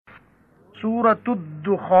سورة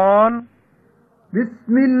الدخان.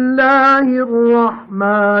 بسم الله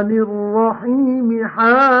الرحمن الرحيم.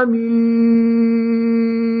 حميم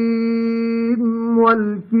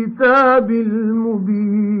والكتاب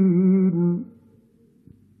المبين.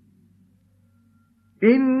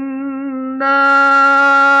 إنا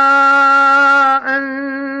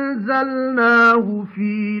أنزلناه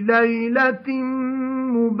في ليلة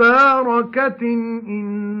مباركة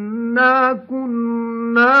إنا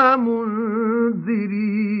كنا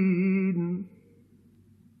منذرين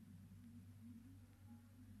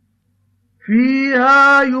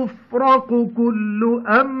فيها يفرق كل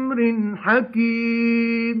أمر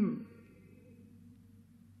حكيم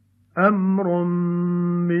أمر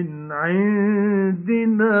من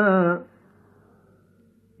عندنا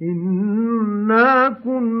إنا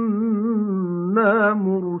كنا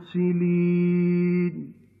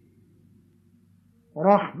مرسلين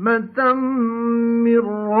رحمة من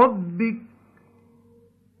ربك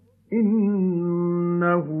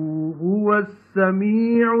إنه هو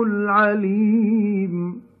السميع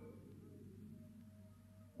العليم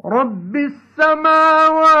رب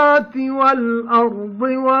السماوات والأرض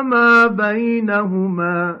وما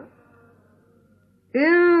بينهما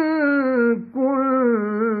إن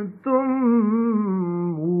كنتم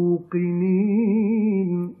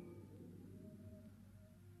موقنين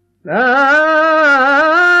لا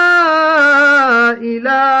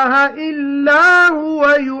إله إلا هو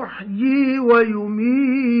يحيي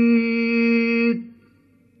ويميت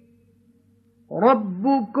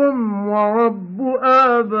ربكم ورب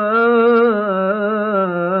آبائكم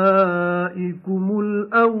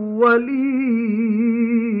الأولين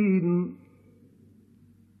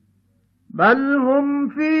بل هم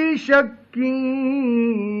في شك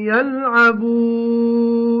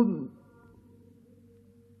يلعبون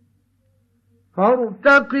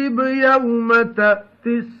فارتقب يوم تأتي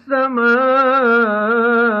السماء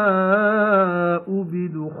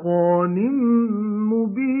بدخان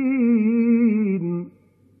مبين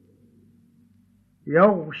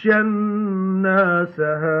يغشى الناس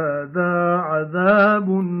هذا عذاب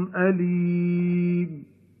أليم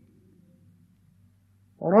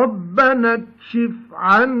ربنا اكشف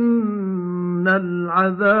عنا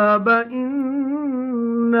العذاب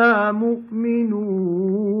إنا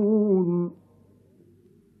مؤمنون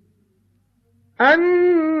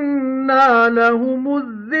أنى لهم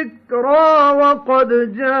الذكرى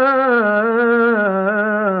وقد جاءهم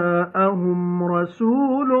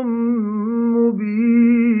رسول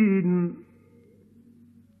مبين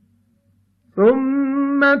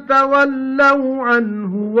ثم تولوا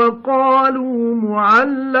عنه وقالوا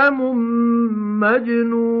معلم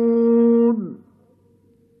مجنون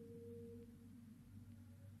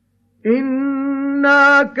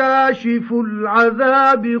إنا كاشف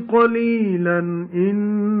العذاب قليلا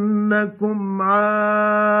إنكم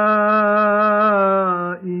عائدون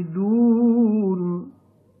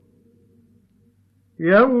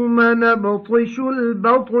يوم نبطش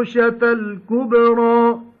البطشة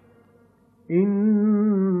الكبرى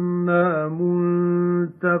إنا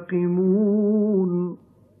منتقمون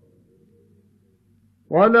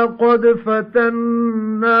ولقد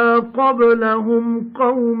فتنا قبلهم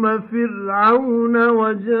قوم فرعون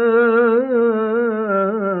وجاءهم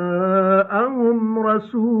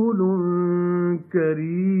رسول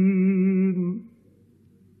كريم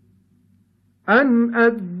أن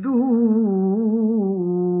أدوا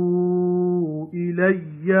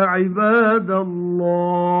إلي عباد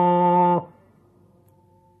الله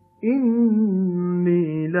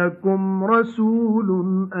إني لكم رسول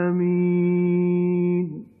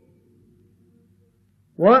أمين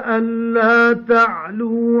وأن لا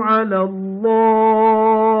تعلوا على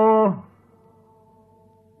الله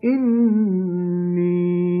إني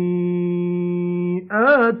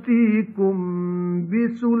آتيكم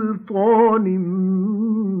بسلطان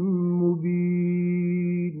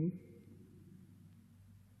مبين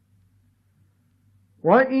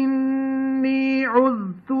وإني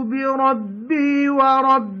عذت بربي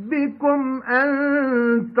وربكم أن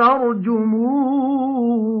ترجمون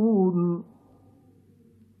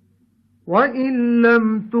وإن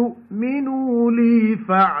لم تؤمنوا لي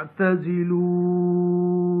فاعتزلون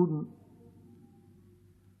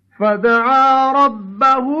فدعا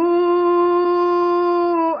ربه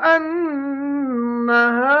أن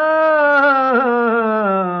هؤلاء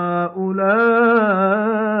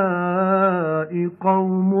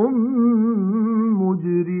قوم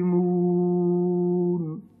مجرمون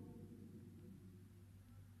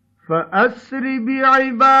فأسر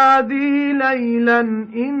بعبادي ليلا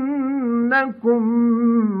إنكم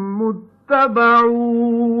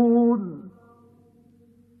متبعون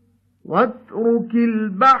واترك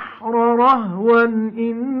البحر رهوا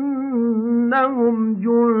إنهم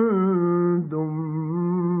جند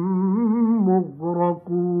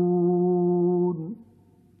مغرقون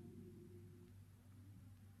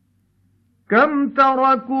كم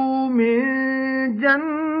تركوا من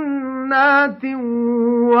جنات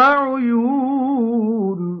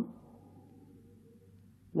وعيون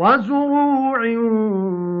وزروع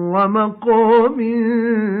ومقام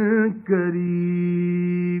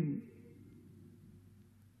كريم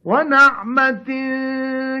ونعمة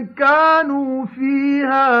كانوا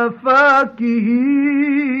فيها فاكهين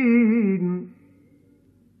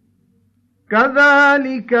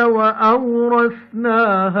كذلك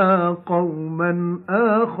وأورثناها قوما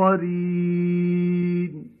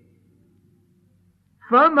آخرين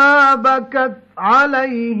فما بكت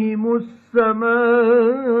عليهم السماء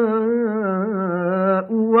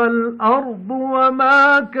والأرض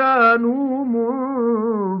وما كانوا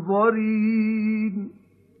منظرين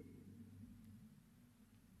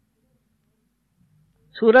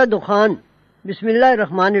सूरह दुखान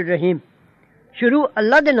बिस्मिल्लाहिर्रहमानिर्रहीम। शुरू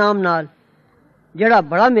अल्लाह दे नाम नाल जड़ा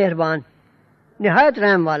बड़ा मेहरबान निहायत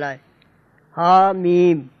रहम वाला है। हा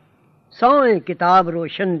मीम सौए किताब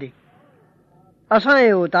रोशन दी असां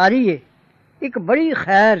ए उतारीए एक बड़ी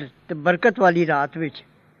खैर ते बरकत वाली रात विच।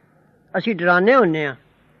 असीं डराने होन्ने आ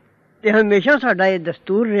ते हमेशा साडा ये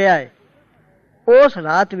दस्तूर रहा है उस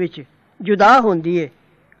रात विच जुदा होंदी है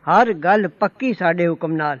हर गल पक्की साडे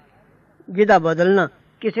हुक्म नाल जिहदा बदलना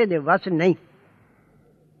किसे दे वस नहीं।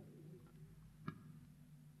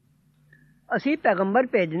 असी पैगंबर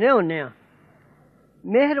भेजने होन्ने आ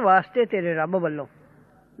मेहर वास्ते तेरे रब वल्लों,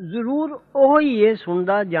 जरूर ओह ही ये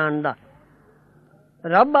सुनदा जानदा।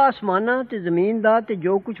 रब आसमाना ते जमीन दा ते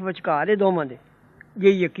जो कुछ विचकार है दोवां दे,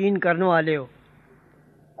 जे यकीन करने वाले हो।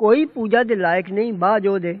 कोई पूजा दे लायक नहीं बाज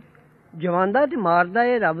ओहदे, जवांदा ते मारदा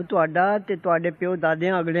है रब तुहाडा ते तुहाडे प्यो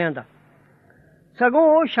दादियां अगलियां दा। सगों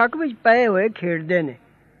ओह शक विच पए होए खेड़दे ने।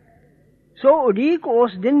 सो उडीक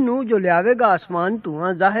उस दिन नू जो लियावेगा आसमान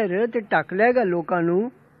धुआं ज़ाहिर ते ढक लेगा लोकां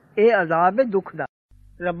नू। ए अजाब है दुख दा।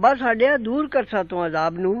 रब्बा साडिया दूर कर सातों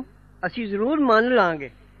अजाब नू, असी जरूर मन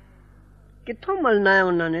लांगे। कित्थों मलना है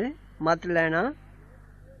उन्हां ने मत लैना।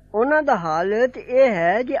 उन्हां दा हाल ते एह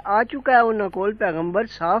है जे आ चुका है उन्हां कोल पैगंबर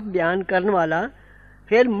साफ बयान करन वाला,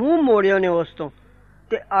 फिर मुंह मोड़ियो ने उस तो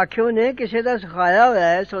ते आखियो ने किसे दा सिखाया होया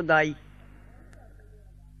है सौदाई।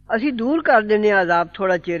 असी दूर कर देने अजाब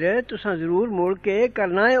थोड़ा चिर, तुसां जरूर मुड़ के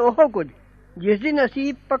करना है ओह कुछ। जिस दिन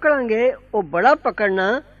असी पकड़ांगे ओ बड़ा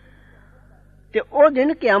पकड़ना ते ओ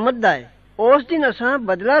दिन क़यामत दा है। उस दिन असां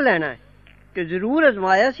बदला लेना है ते जरूर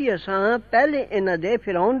अजमाया सी असां पहले इन्हां दे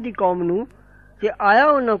फिरौन दी कौम नू ते आया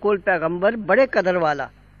उन्हां कोल पैगंबर बड़े कदर वाला।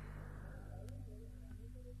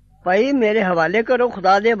 भाई मेरे हवाले करो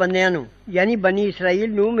खुदा दे बंदियां नू, यानी बनी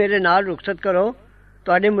इसराइल नू मेरे नाल रुखसत करो,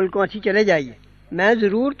 तुहाडे मुल्कों असी चले जाइए। मैं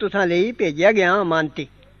जरूर तुसां लई भेजिया गया अमानती।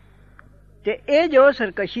 ते ए जो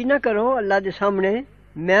सरकशी ना करो अल्लाह दे सामने,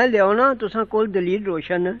 मैं लियाना तुसां कोल दलील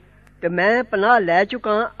रोशन ते मैं पनाह लै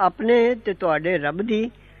चुका अपने ते तुहाडे रब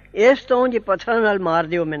दी इस तो जे पत्थरां नाल मार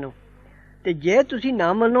दिओ मैनू। ते जे तुसी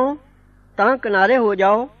ना मनो तां किनारे हो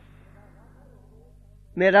जाओ,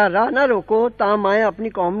 मेरा राह ना रोको तां मैं अपनी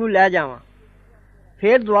कौम नू लै जावां।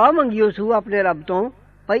 फिर दुआ मंगियो सू अपने रब तो,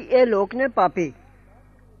 भाई ए लोक ने पापी।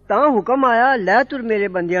 तां हुक्म आया लै तुर मेरे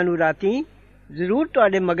बंदियां नू रातीं, जरूर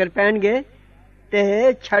तुहाडे मगर पैणगे ते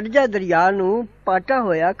छड़ जा दरिया नू पाटा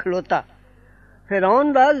होया खलोता।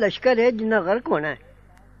 फिरौन दा लश्कर है जिन्ना गर्क होना है।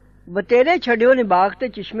 बतेरे छड़ियो ने बाग ते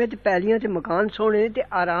चिश्मे ते पैलियां ते मकान सोहणे ते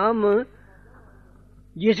आराम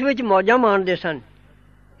जिस विच मौजां माणदे सन।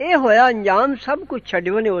 ਇਹ ਹੋਇਆ अंजाम सब कुछ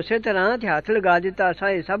छड्डियो ने उसे तरह ते हथ लगा दिता असां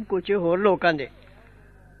ਇਹ सब कुछ होर लोकां दे।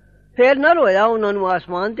 फिर न रोया उन्हां नू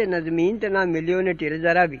आसमान ते न ज़मीन ते ना मिलियो ने ढिल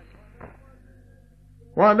जरा भी।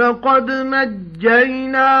 وَلَقَدْ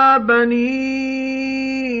نَجَّيْنَا بَنِي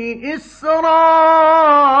إِسْرَائِيلَ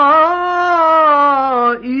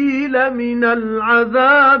مِنَ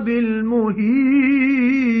الْعَذَابِ الْمُهِينِ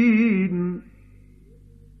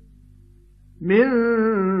مِنْ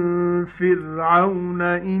فِرْعَوْنَ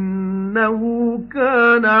إِنَّهُ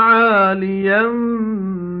كَانَ عَالِيًا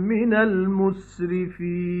مِنَ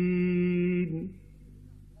الْمُسْرِفِينَ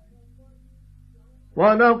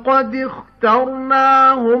وَلَقَدِ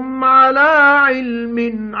اخْتَرْنَاهُمْ عَلَى عِلْمٍ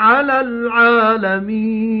عَلَى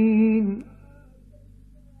الْعَالَمِينَ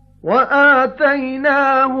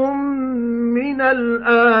وَآتَيْنَاهُمْ مِنَ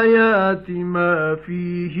الْآيَاتِ مَا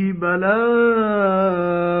فِيهِ بَلَاءٌ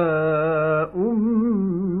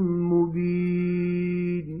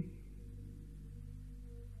مُبِينٌ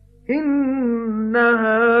إِنَّ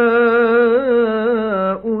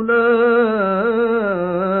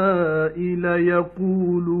هَؤُلَاءِ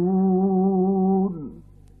يقولون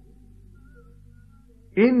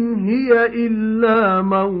إن هي إلا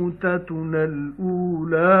موتتنا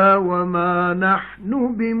الأولى وما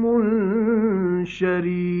نحن بمنشرين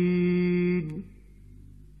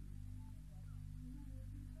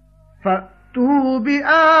فأتوا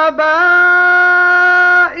بآبائنا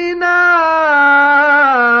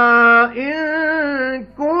إن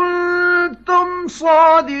كنتم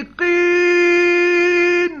صادقين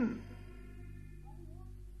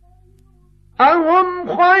أهم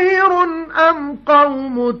خير أم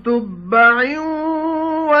قوم تبع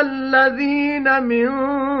والذين من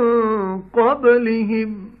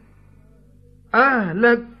قبلهم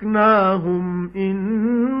أهلكناهم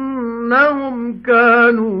إنهم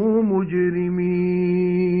كانوا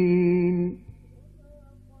مجرمين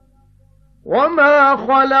وما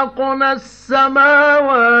خلقنا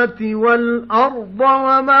السماوات والأرض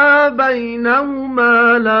وما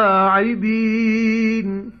بينهما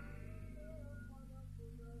لاعبين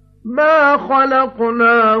ما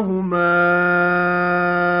خلقناهما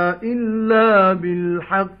إلا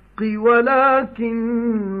بالحق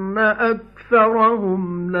ولكن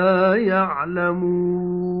أكثرهم لا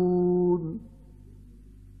يعلمون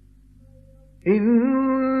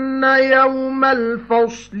إن يوم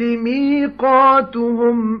الفصل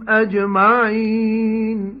ميقاتهم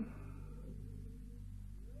أجمعين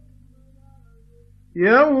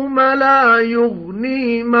يوم لا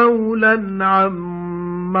يغني مولى عن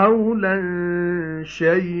مولى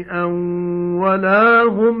شيئا ولا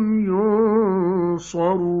هم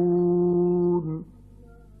ينصرون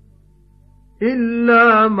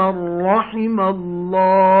إلا من رحم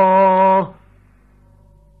الله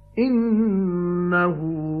إنه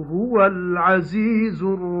هو العزيز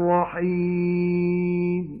الرحيم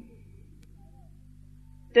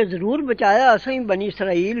ਤੇ ਜ਼ਰੂਰ ਬਚਾਇਆ ਅਸੀਂ ਬਨੀ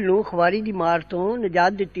ਇਸਰਾਈਲ ਨੂੰ ਖਵਾਰੀ ਦੀ ਮਾਰ ਤੋਂ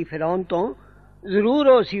ਨਜਾਤ ਦਿੱਤੀ ਫਿਰੌਨ ਤੋਂ ਜ਼ਰੂਰ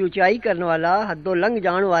ਉਹ ਸੀ ਉਚਾਈ ਕਰਨ ਵਾਲਾ ਹੱਦੋਂ ਲੰਘ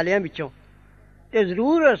ਜਾਣ ਵਾਲਿਆਂ ਵਿੱਚੋਂ ਤੇ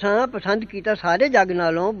ਜ਼ਰੂਰ ਅਸਾਂ ਪਸੰਦ ਕੀਤਾ ਸਾਰੇ ਜੱਗ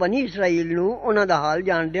ਨਾਲੋਂ ਬਨੀ ਇਸਰਾਈਲ ਨੂੰ ਉਹਨਾਂ ਦਾ ਹਾਲ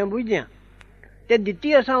ਜਾਣਦਿਆਂ ਬੁੱਝਦਿਆਂ ਤੇ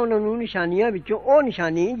ਦਿੱਤੀ ਅਸਾਂ ਉਹਨਾਂ ਨੂੰ ਨਿਸ਼ਾਨੀਆਂ ਵਿੱਚੋਂ ਉਹ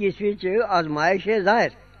ਨਿਸ਼ਾਨੀ ਜਿਸ ਵਿੱਚ ਆਜ਼ਮਾਇਸ਼ ਹੈ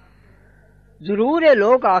ਜ਼ਾਹਿਰ ਜ਼ਰੂਰ ਇਹ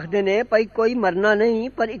ਲੋਕ ਆਖਦੇ ਨੇ ਭਈ ਕੋਈ ਮਰਨਾ ਨਹੀਂ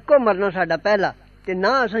ਪਰ ਇੱਕੋ ਮਰਨਾ ਸਾਡਾ ਪਹਿਲਾ ਤੇ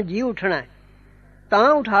ਨਾ ਅਸਾਂ ਜੀ ਉੱਠਣਾ ਹੈ ਤਾਂ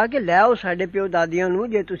ਉਠਾ ਕੇ ਲੈ ਆਓ ਸਾਡੇ ਪਿਓ ਦਾਦੀਆਂ ਨੂੰ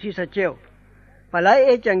ਜੇ ਤੁਸੀਂ ਸੱਚੇ ਹੋ ਭਲਾ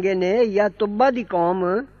ਇਹ ਚੰਗੇ ਨੇ ਜਾਂ ਤੁੱਬਾ ਦੀ ਕੌਮ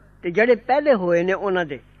ਤੇ ਜਿਹੜੇ ਪਹਿਲੇ ਹੋਏ ਨੇ ਉਹਨਾਂ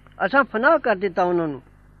ਦੇ ਅਸਾਂ ਫਨਾਹ ਕਰ ਦਿੱਤਾ ਉਹਨਾਂ ਨੂੰ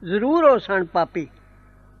ਜ਼ਰੂਰ ਉਹ ਸਨ ਪਾਪੀ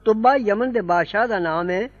ਤੁੱਬਾ ਯਮਨ ਦੇ ਬਾਦਸ਼ਾਹ ਦਾ ਨਾਮ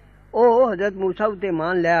ਹੈ ਉਹ ਹਜ਼ਰਤ ਮੂਸਾ ਉੱਤੇ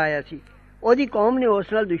ਮਾਨ ਲੈ ਆਇਆ ਸੀ ਉਹਦੀ ਕੌਮ ਨੇ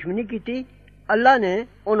ਉਸ ਨਾਲ ਦੁਸ਼ਮਣੀ ਕੀਤੀ ਅੱਲਾ ਨੇ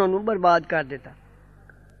ਉਹਨਾਂ ਨੂੰ ਬਰਬਾਦ ਕਰ ਦਿੱਤਾ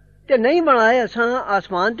ਤੇ ਨਹੀਂ ਬਣਾਇਆ ਅਸਾਂ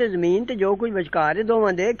ਆਸਮਾਨ ਤੇ ਜ਼ਮੀਨ ਤੇ ਜੋ ਕੁਝ ਵਿਚਕਾਰ ਹੈ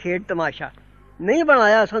ਦੋਵਾਂ ਦੇ ਖੇਡ ਤਮਾਸ਼ਾ ਨਹੀਂ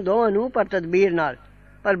ਬਣਾਇਆ ਅਸਾਂ ਦੋਵਾਂ ਨੂੰ ਪਰ ਤਦਬੀਰ ਨਾਲ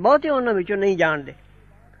ਪਰ ਬਹੁਤੇ ਉਹਨਾਂ ਵਿੱਚੋਂ ਨਹੀਂ ਜਾਣਦੇ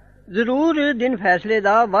ਜ਼ਰੂਰ ਦਿਨ ਫੈਸਲੇ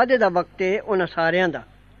ਦਾ ਵਾਅਦੇ ਦਾ ਵਕਤ ਹੈ ਉਹਨਾਂ ਸਾਰਿਆਂ ਦਾ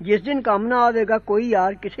ਜਿਸ ਦਿਨ ਕੰਮ ਨਾ ਆਵੇਗਾ ਕੋਈ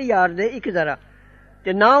ਯਾਰ ਕਿਸੇ ਯਾਰ ਦੇ ਇੱਕ ਜ਼ਰਾ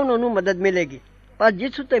ਤੇ ਨਾ ਉਹਨਾਂ ਨੂੰ ਮਦਦ ਮਿਲੇਗੀ ਪਰ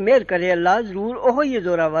ਜਿਸ ਉੱਤੇ ਮਿਹਰ ਕਰੇ ਅੱਲਾ ਜ਼ਰੂਰ ਉਹ ਹੀ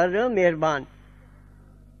ਜ਼ੋਰਾਵਰ ਮਿਹਰਬਾਨ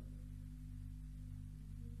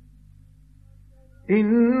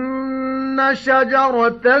إن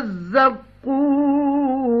شجرة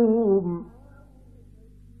الزقوم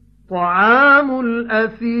طعام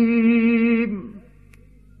الأثيم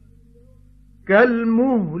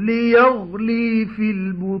كالمهل يغلي في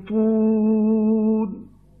البطون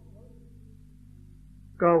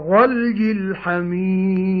كغلي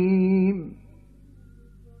الحميم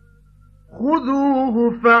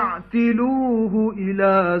خذوه فاعتلوه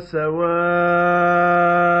إلى سواء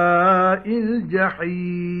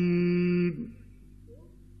الجحيم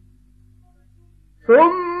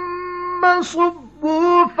ثم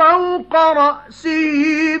صبوا فوق رأسه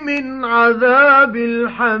من عذاب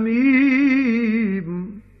الحميم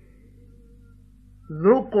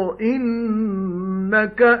ذق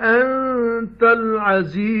إنك أنت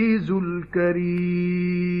العزيز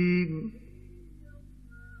الكريم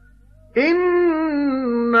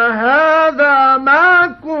إن هذا ما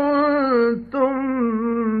كنتم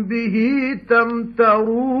به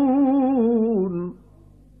تمترون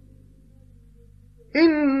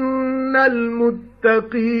إن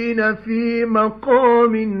المتقين في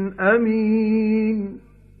مقام أمين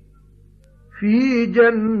في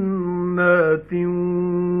جنات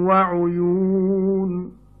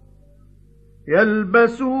وعيون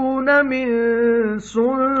يلبسون من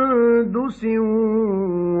سندس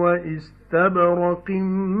وإستبرق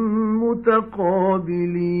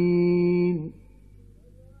متقابلين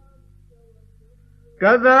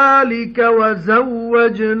كذلك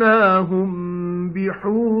وزوجناهم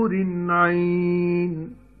بحور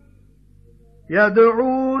عين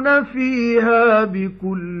يدعون فيها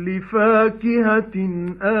بكل فاكهة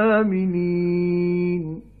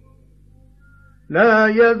آمنين لا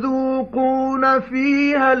يذوقون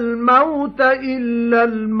فيها الموت إلا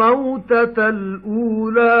الموتة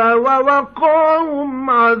الأولى ووقاهم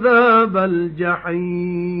عذاب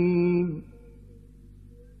الجحيم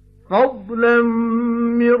فضلا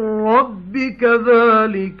من ربك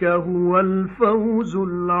ذلك هو الفوز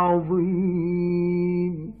العظيم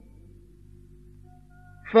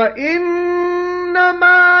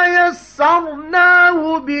فإنما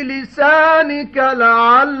يسرناه بلسانك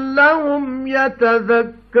لعلهم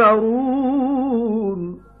يتذكرون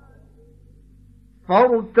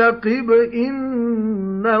فارتقب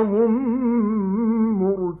إنهم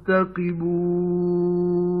مرتقبون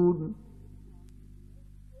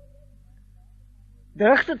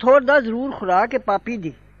درخت تھوڑ دا ضرور خوراک پاپی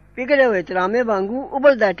دی پگھلے ہوئے ترامے وانگو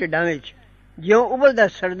ابلدا ٹڈاں وچ جیوں ابلدا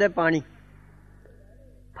سڑدے پانی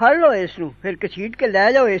پھڑ لو اس نوں پھر کسیٹ کے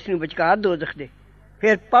لے جاؤ اس نوں بچکار دوزخ دے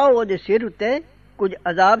پھر پاؤ او دے سر اُتے کچھ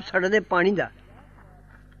عذاب سڑدے پانی دا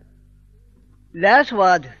لے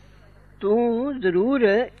سواد تو ضرور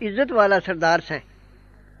عزت والا سردار سیں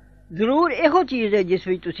ضرور ایہو چیز ہے جس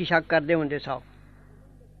وچ تسی شک کردے ہوندے ساو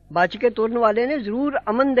بچ کے ترن والے نے ضرور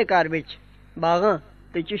امن دے گھر وچ باغاں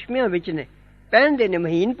تے چشمیاں وچ نے پہندے نے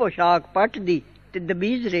مہین پوشاک پٹ دی تے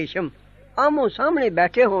دبیز ریشم آمو سامنے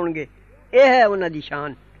بیٹھے ہون گے اے ہے انہاں دی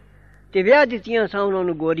شان تے ویاہ دتیاں ساں انہاں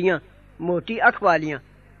نوں گوریاں موٹی اکھ والیاں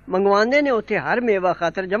منگواندے نے اوتھے ہر میوہ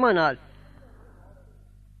خاطر جمع نال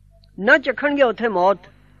نہ چکھن گے اوتھے موت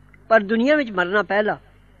پر دنیا وچ مرنا پہلا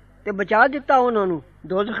تے بچا دتا انہاں نوں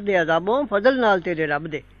دوزخ دے عذابوں فضل نال تیرے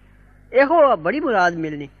رب دے ایہو بڑی مراد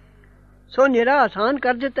ملنی سو نیرا آسان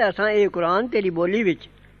کر دیتا اساں اے قرآن تیری بولی وچ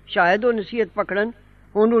شاید او نصیحت پکڑن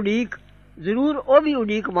ہن اڈیک ضرور او بھی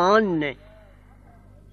اڈیک مان نے